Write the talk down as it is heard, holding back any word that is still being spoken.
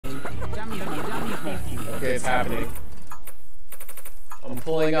Okay, it's happening. I'm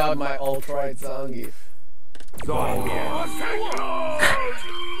pulling out my alt-right Zangief.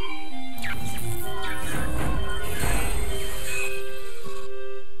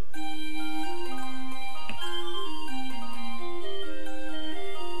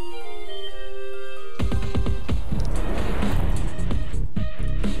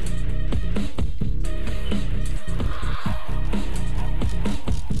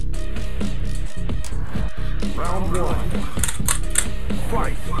 Round one.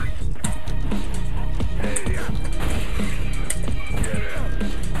 Fight. Hey.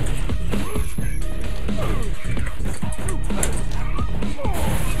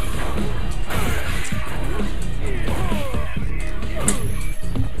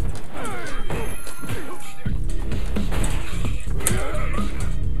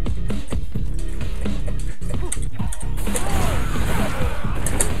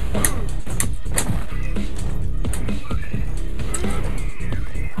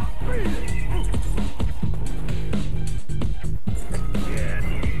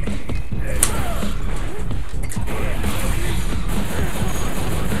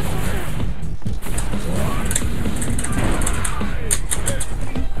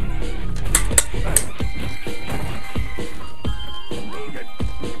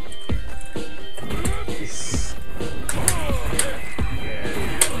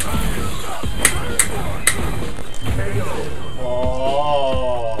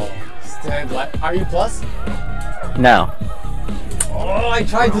 Are you plus? No. Oh, I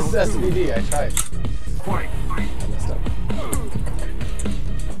tried this SVD. I tried. I messed up.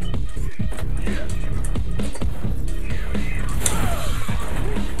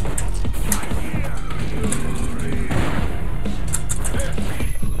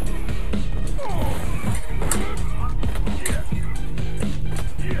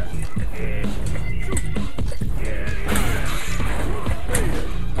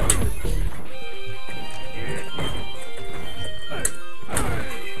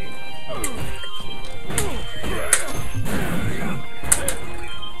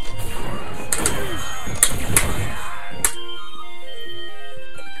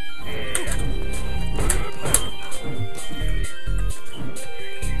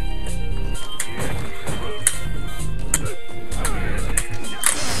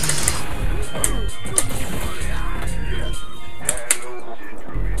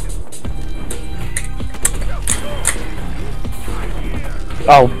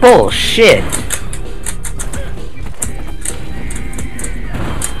 Oh, bullshit!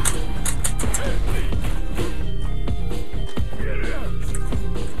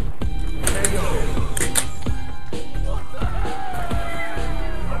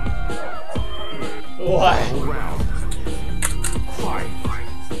 What?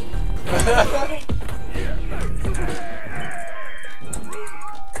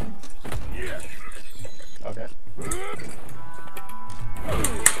 Okay.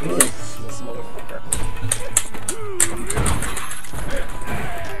 This motherfucker.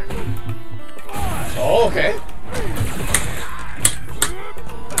 Oh, okay.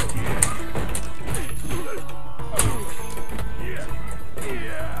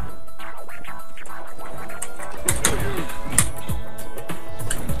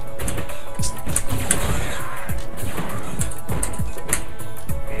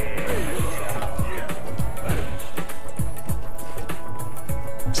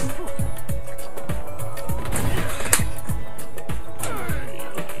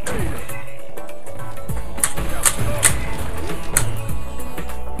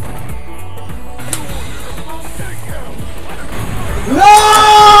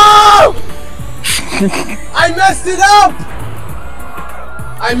 No! I messed it up!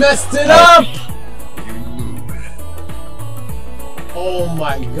 I messed it up! Oh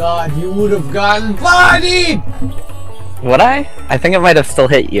my god, you would have gotten bodied! Would I? I think it might have still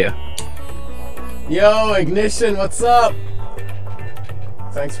hit you. Yo, Ignition, what's up?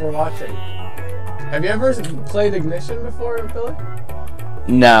 Thanks for watching. Have you ever played Ignition before, Billy?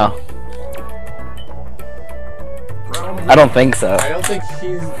 No. I don't think so. I don't think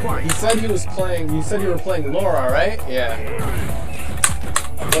he said he was playing, you said you were playing Laura, right? Yeah.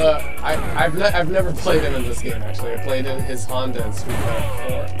 But I've never played him in this game, actually. I played in his Honda in Street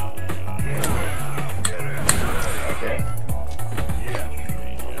Fighter 4. Okay.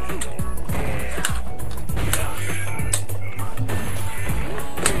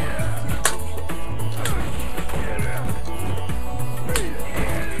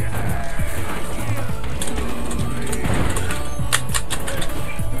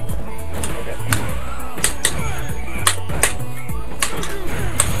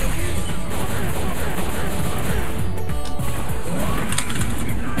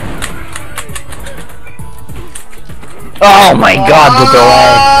 Oh my god, the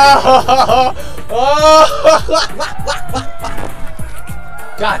delay!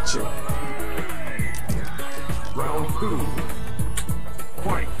 Got you. Round 2.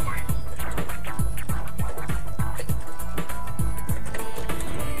 Fight.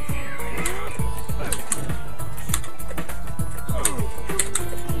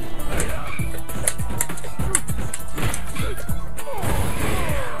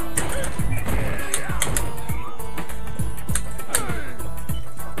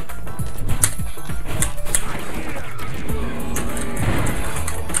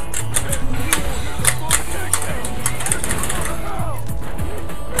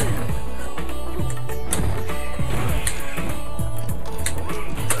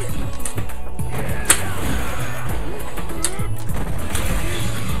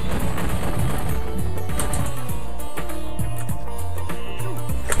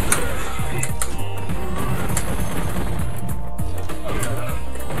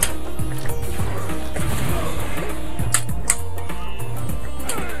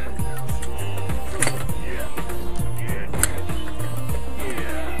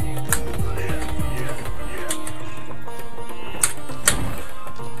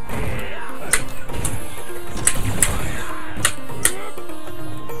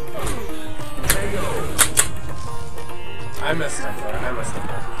 I messed up there. I messed up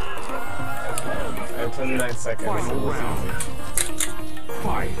there. I had 29 seconds. Final round.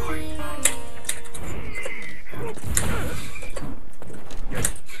 Fight.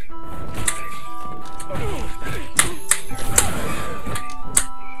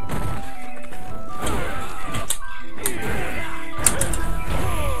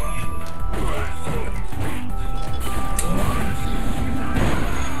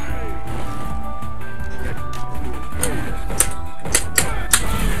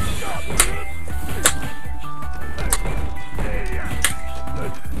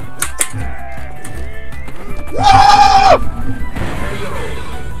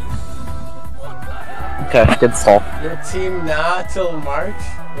 Okay, good stall. Your team nah till March?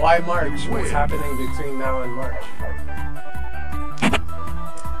 Why March? What's happening between now and March?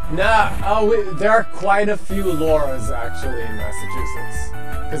 Nah, there are quite a few Lauras actually in Massachusetts.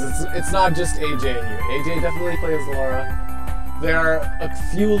 Because it's not just AJ and you. AJ definitely plays Laura. There are a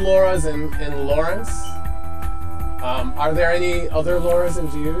few Lauras in Lawrence. Are there any other Lauras in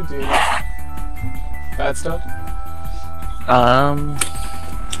GU? Do you know? BadStoned?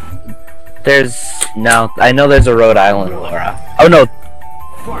 I know there's a Rhode Island Laura. Oh no.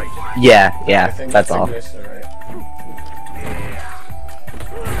 Fight. Yeah, I think that's all. Ignition, right?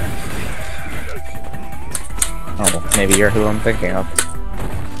 Oh, maybe you're who I'm thinking of.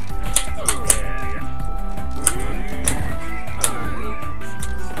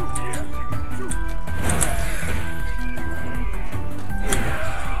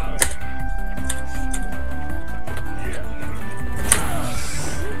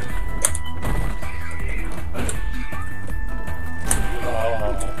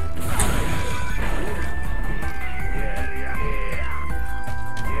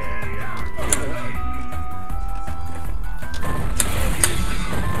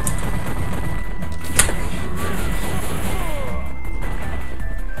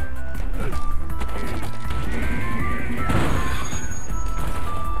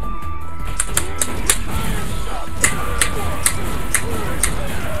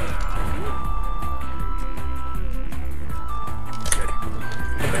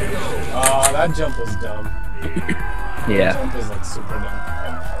 That jump was dumb. Yeah. That jump was like super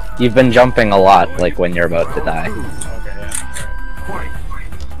dumb. You've been jumping a lot, like when you're about to die. Okay, yeah. Fight.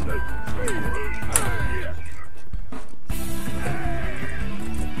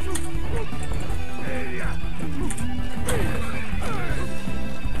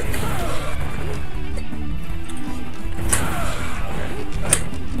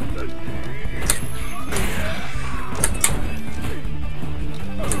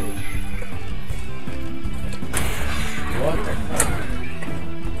 What the fuck?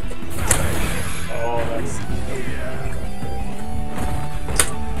 Oh, that's...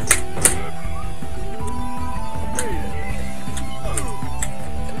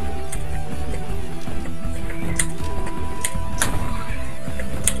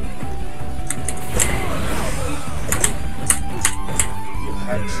 You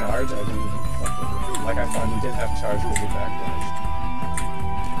had charge? I didn't fucking... Like, I thought you did have charge because you backdashed.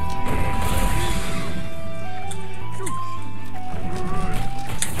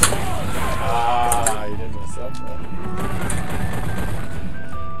 Ah, you didn't mess up though.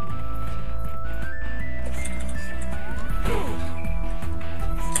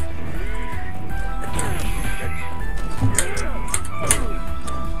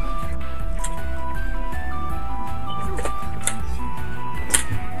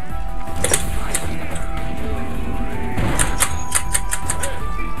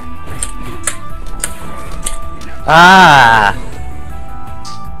 Ah!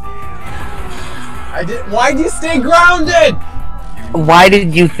 Why do you stay grounded? Why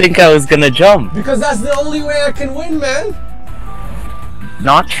did you think I was gonna jump? Because that's the only way I can win, man.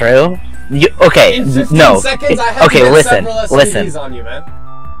 Not true. Okay, In 15 no. seconds, I had to get several SPDs on you, man.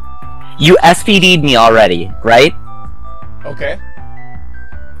 You SPD'd me already, right? Okay.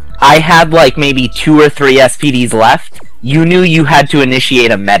 I had like maybe 2 or 3 SPDs left. You knew you had to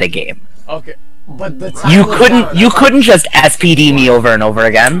initiate a metagame. Okay, but the time You couldn't just SPD me over and over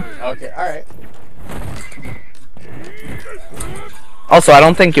again. Okay, alright. Also, I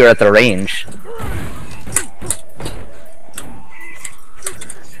don't think you're at the range.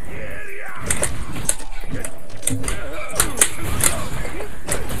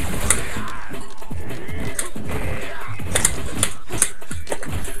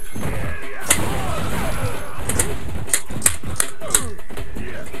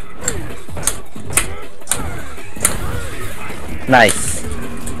 Nice.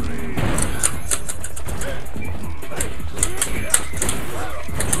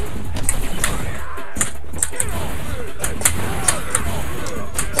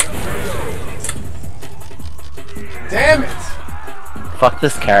 Damn it! Fuck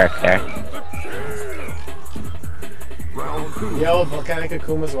this character. Yo, Volcanic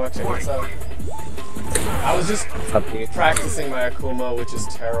Akuma's watching. What's up? I was just practicing my Akuma, which is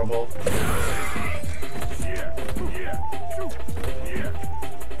terrible.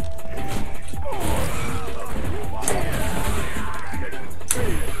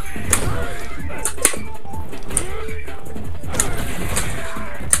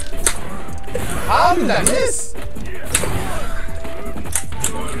 How did I miss?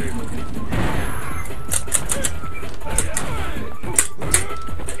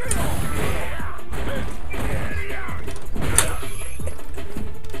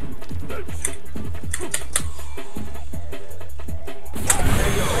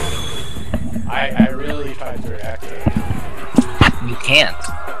 I really tried to react to it. You can't.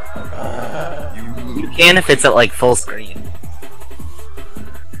 You can if it's at like full screen.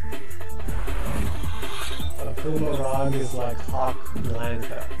 Akuma Rog is like Hawk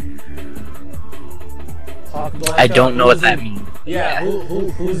Blanca. Hawk Blanca. I don't know what that means. Yeah,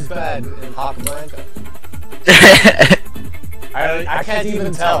 who's bad in Hawk Blanca? I can't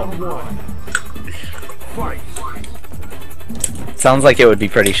even tell. Fight. Sounds like it would be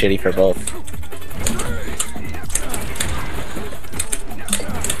pretty shitty for both.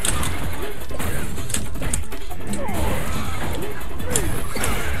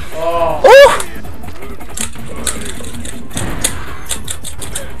 Oh. Ooh!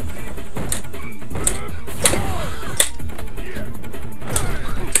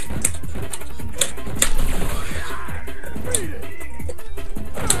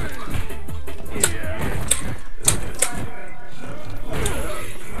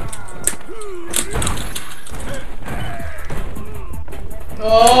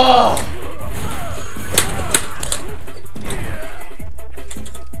 Oh!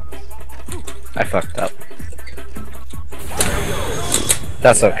 I fucked up.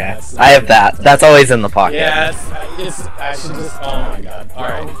 That's okay. I have that. That's always in the pocket. Yeah, I should just. Oh my god.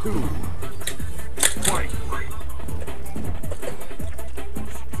 Alright.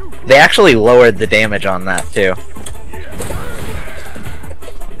 They actually lowered the damage on that too.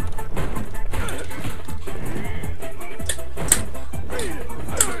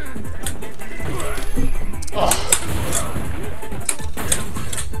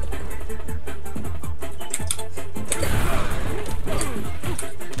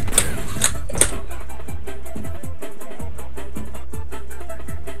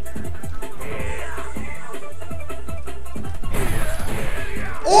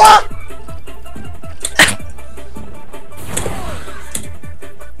 What?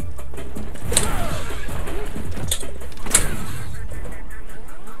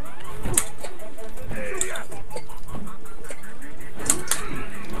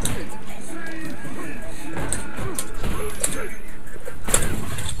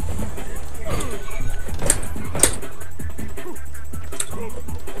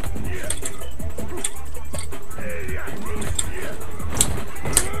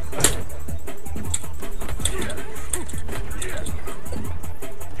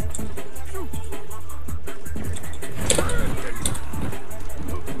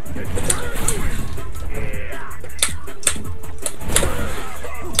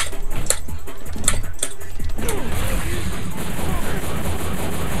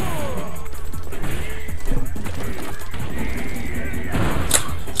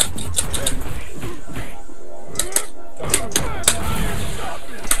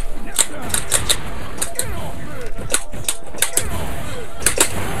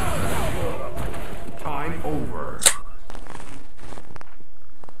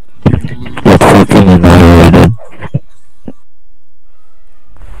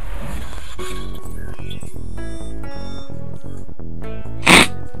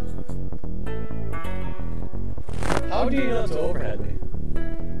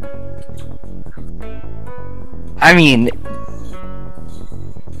 I mean,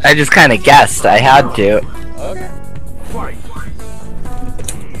 I just kind of guessed. I had to. Okay. Fight.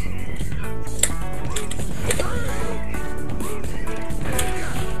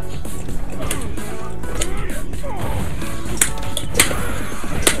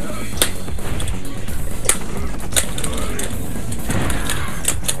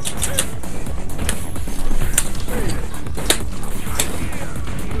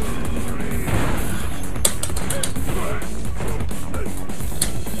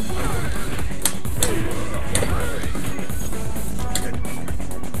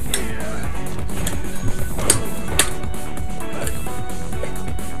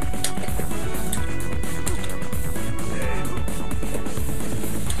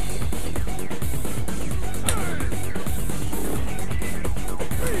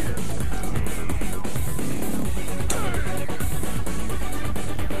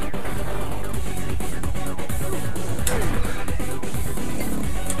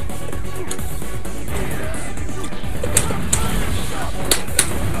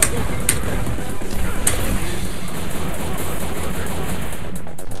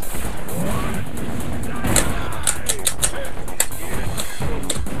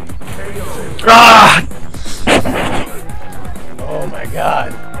 Ah! Oh my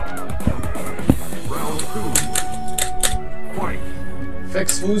god. Round 2. Fight.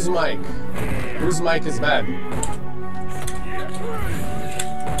 Fix whose mic? Whose mic is bad?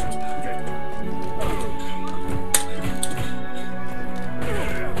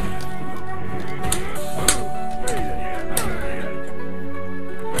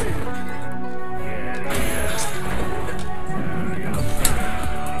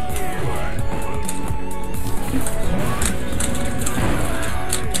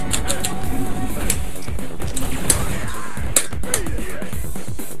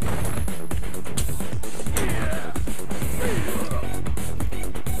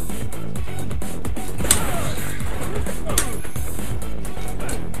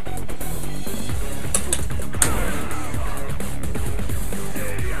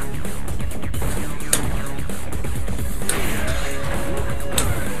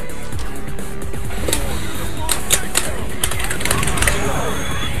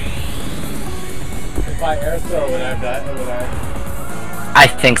 If I air throw, would I die? Would I? I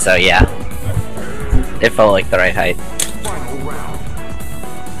think so, yeah. It felt like the right height. Final round.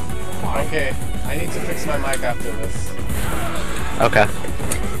 Okay, I need to fix my mic after this. Okay.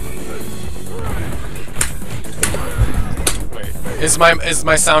 Wait, is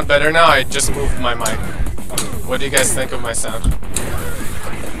my sound better now? I just moved my mic. What do you guys think of my sound?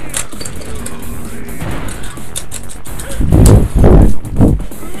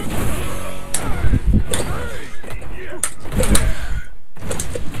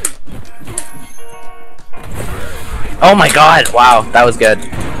 Oh my god, wow, that was good.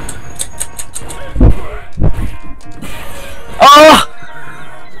 Oh!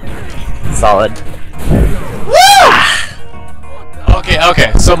 Solid.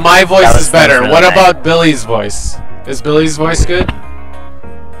 Okay, so my voice That is was better. really What nice. about Billy's voice? Is Billy's voice good?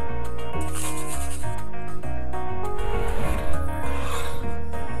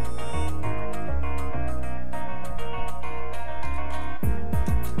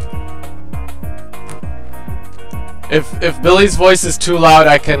 If Billy's voice is too loud,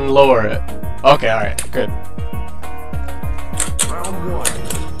 I can lower it. Okay, alright, good. Round 1.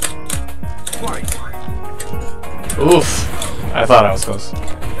 Fight. Oof. I thought I was close.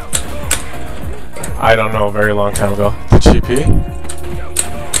 I don't know, a very long time ago. The GP?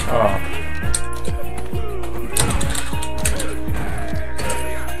 Oh.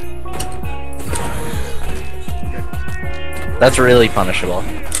 That's really punishable.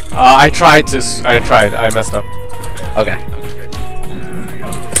 I tried. I messed up. Okay.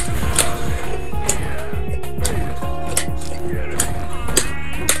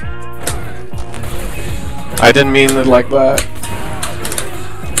 I didn't mean it like that.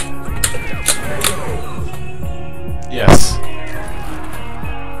 Yes.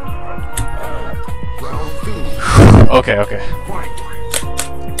 Round 2. Okay. Fight.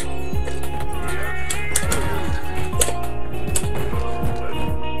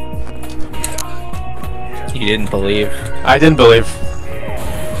 You didn't believe. I didn't believe.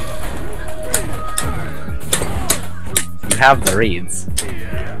 You have the reads.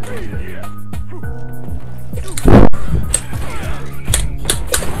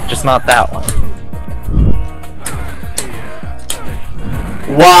 Just not that one.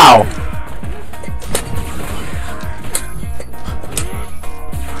 Wow.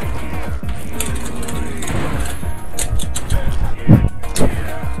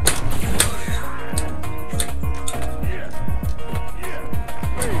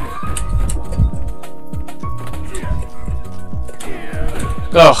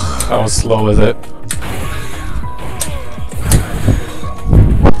 Ugh, I was slow with it.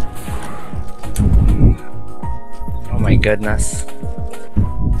 Oh my goodness.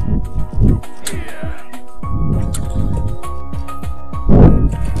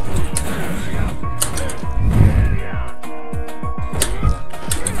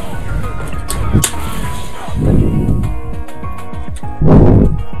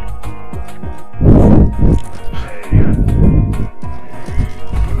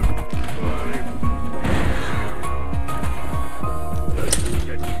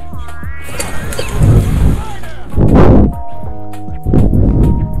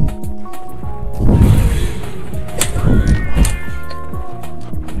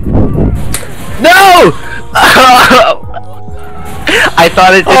 No! I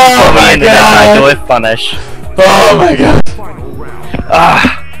thought it didn't put me into that glyph punish. Oh my god. Final round.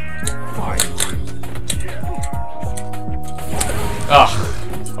 Ah. Fight. Ugh,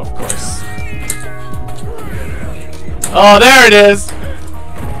 of course. Oh, there it is!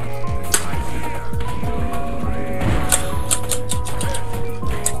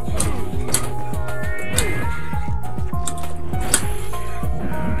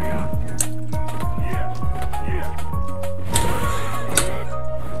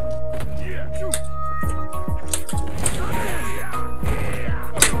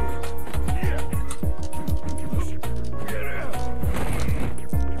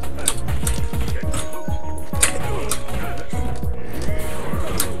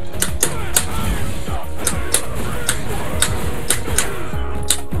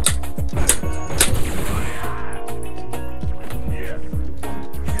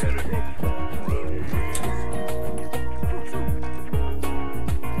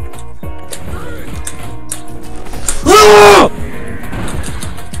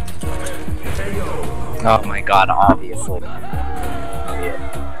 Oh my god, obviously.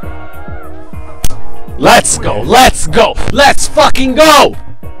 Let's go! Let's go! Let's fucking go!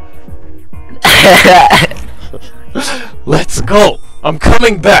 Let's go! I'm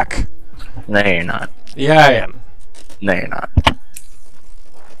coming back! No, you're not. Yeah, I am. No, you're not.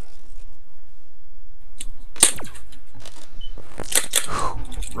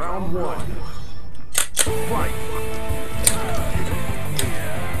 Round one. Fight.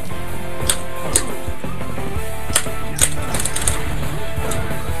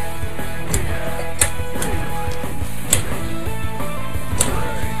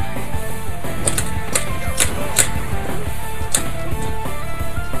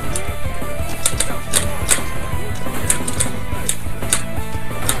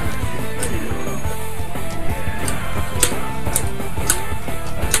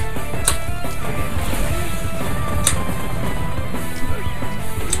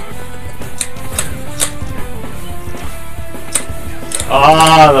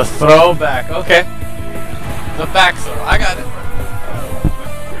 Ah, the throwback. Okay. The back throw. I got it.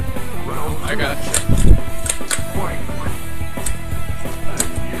 I got it. Fight.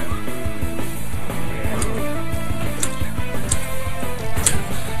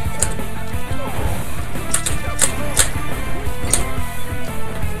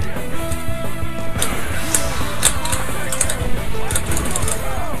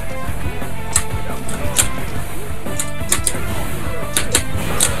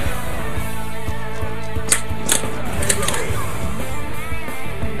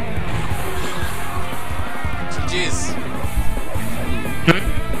 GG's.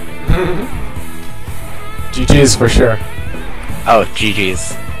 GG's for sure. Oh,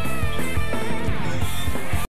 GG's.